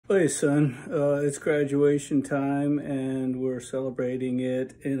Hey son, it's graduation time and we're celebrating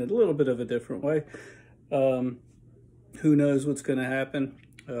it in a little bit of a different way. Who knows what's going to happen?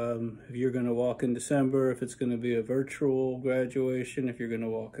 If you're going to walk in December, if it's going to be a virtual graduation, if you're going to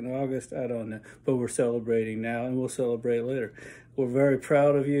walk in August, I don't know. But we're celebrating now and we'll celebrate later. We're very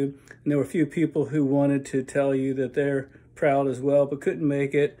proud of you. And there were a few people who wanted to tell you that they're proud as well, but couldn't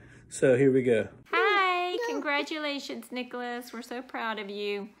make it. So here we go. Hi, congratulations, Nicholas. We're so proud of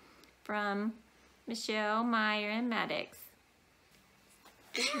you. From Michelle, Meyer, and Maddox.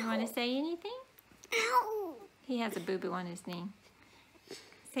 You want to say anything? Ow. He has a boo-boo on his knee.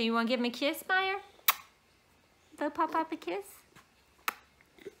 So you want to give him a kiss, Meyer? Go pop up a kiss?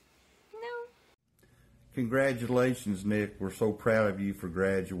 No. Congratulations, Nick. We're so proud of you for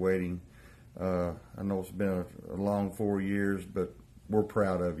graduating. I know it's been a long 4 years, but we're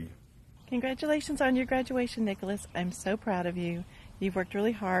proud of you. Congratulations on your graduation, Nicholas. I'm so proud of you. You've worked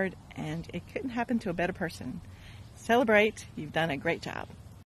really hard, and it couldn't happen to a better person. Celebrate. You've done a great job.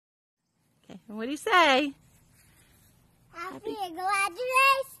 Okay, what do you say? Happy graduation!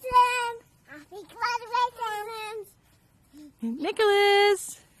 Happy graduation!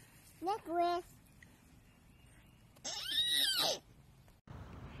 Nicholas! Nicholas!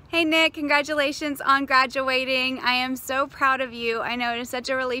 Hey Nick, congratulations on graduating. I am so proud of you. I know it is such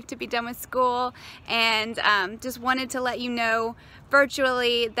a relief to be done with school, and just wanted to let you know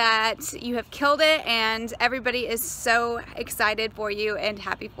virtually that you have killed it and everybody is so excited for you and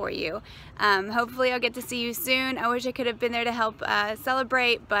happy for you. Hopefully I'll get to see you soon. I wish I could have been there to help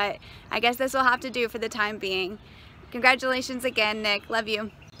celebrate, but I guess this will have to do for the time being. Congratulations again, Nick. Love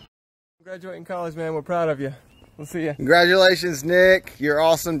you. Graduating college, man. We're proud of you. We'll see you. Congratulations, Nick. You're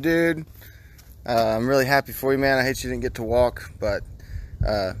awesome, dude. I'm really happy for you, man. I hate you didn't get to walk, but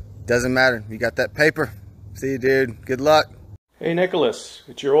doesn't matter. You got that paper. See you, dude. Good luck. Hey, Nicholas.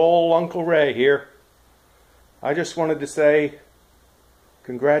 It's your old Uncle Ray here. I just wanted to say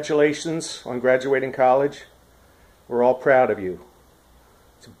congratulations on graduating college. We're all proud of you.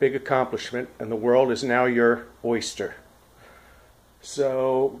 It's a big accomplishment, and the world is now your oyster.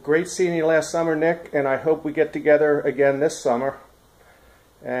 So, great seeing you last summer, Nick, and I hope we get together again this summer.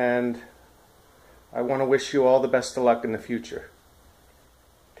 And I want to wish you all the best of luck in the future.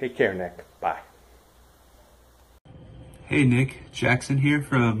 Take care, Nick. Bye. Hey Nick, Jackson here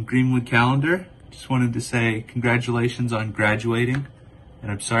from Greenwood Calendar. Just wanted to say congratulations on graduating,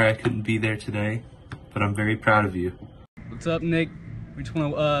 and I'm sorry I couldn't be there today, but I'm very proud of you. What's up, Nick? We just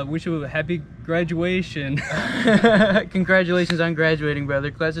want to wish you a happy graduation. Congratulations on graduating,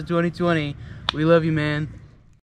 brother. Class of 2020. We love you, man.